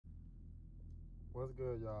What's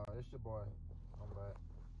good, y'all? It's your boy. I'm back.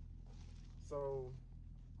 So,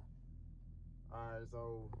 alright,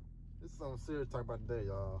 so this is something serious to talk about today,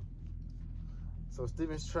 y'all. So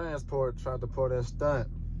Stevens Transport tried to pull that stunt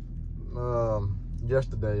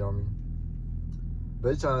yesterday on me.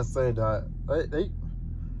 They trying to say that they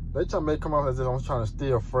trying to make it come off as if I'm trying to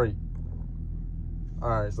steal freight.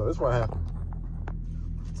 Alright, so this is what happened.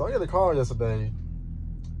 So I got a call yesterday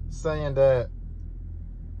saying that,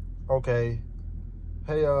 okay,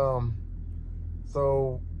 hey,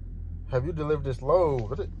 so have you delivered this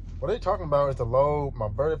load? What they talking about is the load, my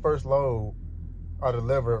very first load I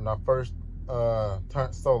delivered when I first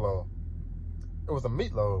turned solo. It was a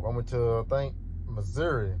meat load. I went to, I think,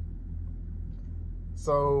 Missouri.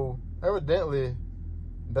 So evidently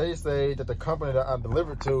they say that the company that I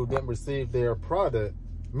delivered to didn't receive their product,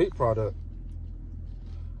 meat product.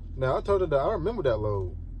 Now I told them that I remember that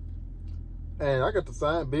load. And I got the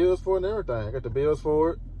signed bills for it and everything. I got the bills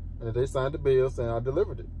for it, and they signed the bills saying I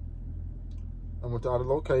delivered it. I went to all the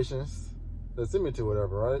locations they sent me to,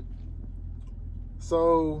 whatever, right?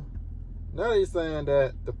 So now they're saying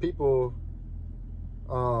that the people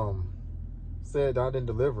said that I didn't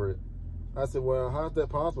deliver it. I said, well, how's that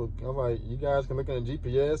possible? I'm like, you guys can look at the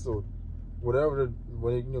GPS or whatever,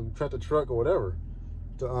 when you track the truck or whatever,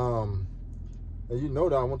 to and you know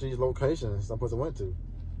that I went to these locations I'm supposed to went to.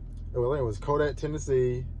 It was Kodak,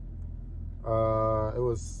 Tennessee. It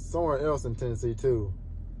was somewhere else in Tennessee too.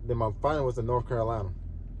 Then my final was in North Carolina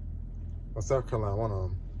or South Carolina, one of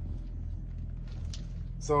them.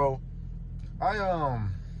 So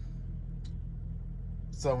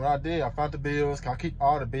so what I did, I found the bills. I keep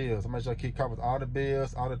all the bills. I make sure I keep copies of all the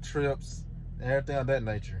bills, all the trips, and everything of that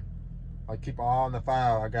nature. I keep all in the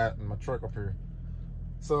file I got in my truck up here.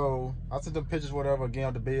 So I sent them pictures, whatever, again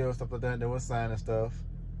of the bills, stuff like that. They were signing stuff.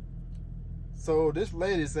 So this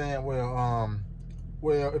lady saying, well,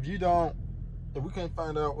 if we can't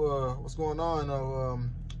find out what's going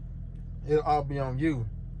on, it'll all be on you.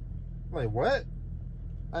 I'm like, what?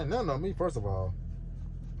 Ain't nothing on me, first of all.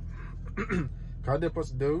 Cause I did what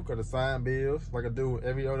to do, cause I sign bills like I do with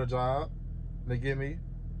every other job they give me.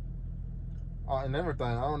 And everything.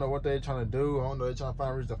 I don't know what they're trying to do. I don't know if they're trying to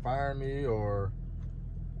find reason to fire me or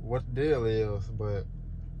what the deal is. But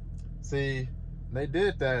see, they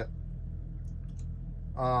did that.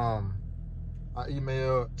 I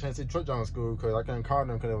emailed Tennessee Truck Driving School because I couldn't call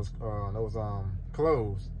them because it was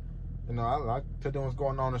closed. You know, I told them what's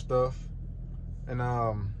going on and stuff. And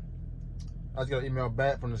I just got an email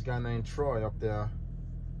back from this guy named Troy up there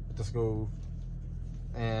at the school,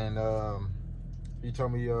 and he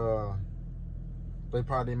told me they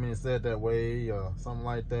probably didn't mean to say it that way, or something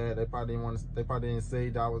like that. They probably didn't say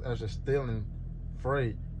that I was actually stealing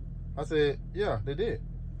freight. I said, yeah, they did.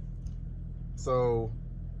 So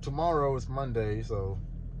tomorrow is Monday, so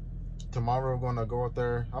tomorrow we're gonna go out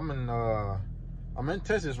there. I'm in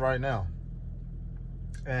Texas right now,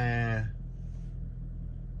 and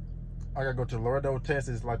I gotta go to Laredo,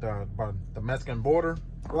 Texas, like the Mexican border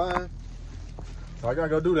line. So I gotta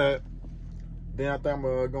go do that. Then I think I'm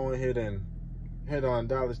gonna go ahead and head on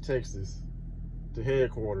Dallas, Texas, to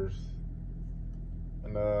headquarters.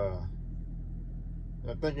 And I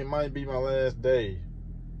think it might be my last day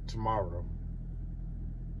tomorrow.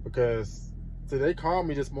 Because see, they called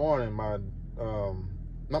me this morning, my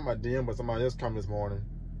not my DM, but somebody else called me this morning,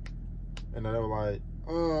 and they were like,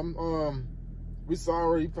 we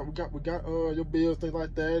sorry, we got your bills, things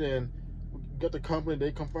like that, and we got the company,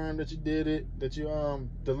 they confirmed that you did it, that you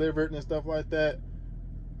delivered and stuff like that.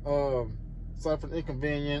 Sorry for the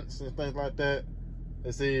inconvenience and things like that.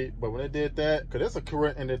 And see, but when they did that, cause that's a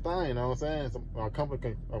correct ended thing, you know what I'm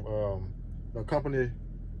saying? A company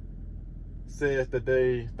says that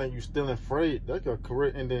they think you're stealing freight. That's a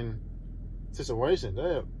career ending situation.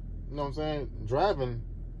 That, you know what I'm saying? Driving,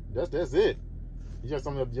 that's it. You got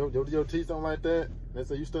something, your DOT, something like that, they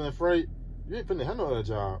say you stealing freight, you ain't finna have no other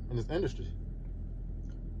job in this industry.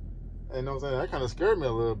 And you know what I'm saying? That kind of scared me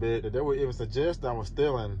a little bit, that they would even suggest that I was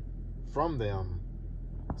stealing from them.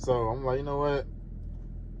 So I'm like, you know what?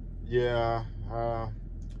 Yeah, I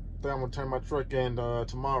think I'm gonna turn my truck in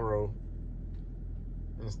tomorrow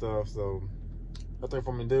and stuff. So that's what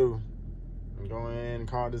I'm gonna do. I'm going in and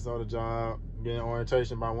call this other job, get an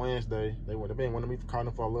orientation by Wednesday. They've been wanting me to call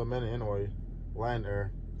them for a little minute anyway, lying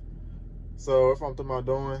there. So that's what I'm thinking about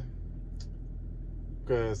doing,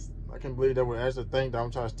 because I can't believe they would actually think that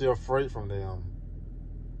I'm trying to steal freight from them.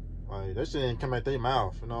 Like, that shit ain't come out their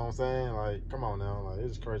mouth, you know what I'm saying? Like, come on now, like, it's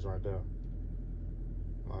just crazy right there.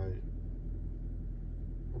 Like,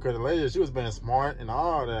 because the lady, she was being smart and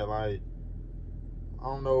all that. Like, I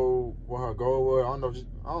don't know what her goal was.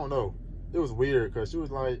 I don't know. it was weird because she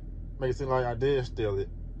was like, make it seem like I did steal it.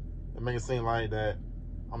 And make it seem like that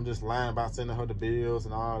I'm just lying about sending her the bills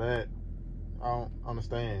and all that. I don't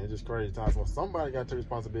understand. It's just crazy times. Well, somebody got to take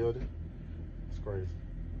responsibility. It's crazy.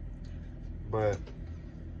 But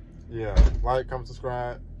yeah, like, comment,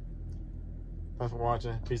 subscribe. Thanks for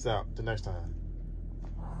watching. Peace out. Till next time.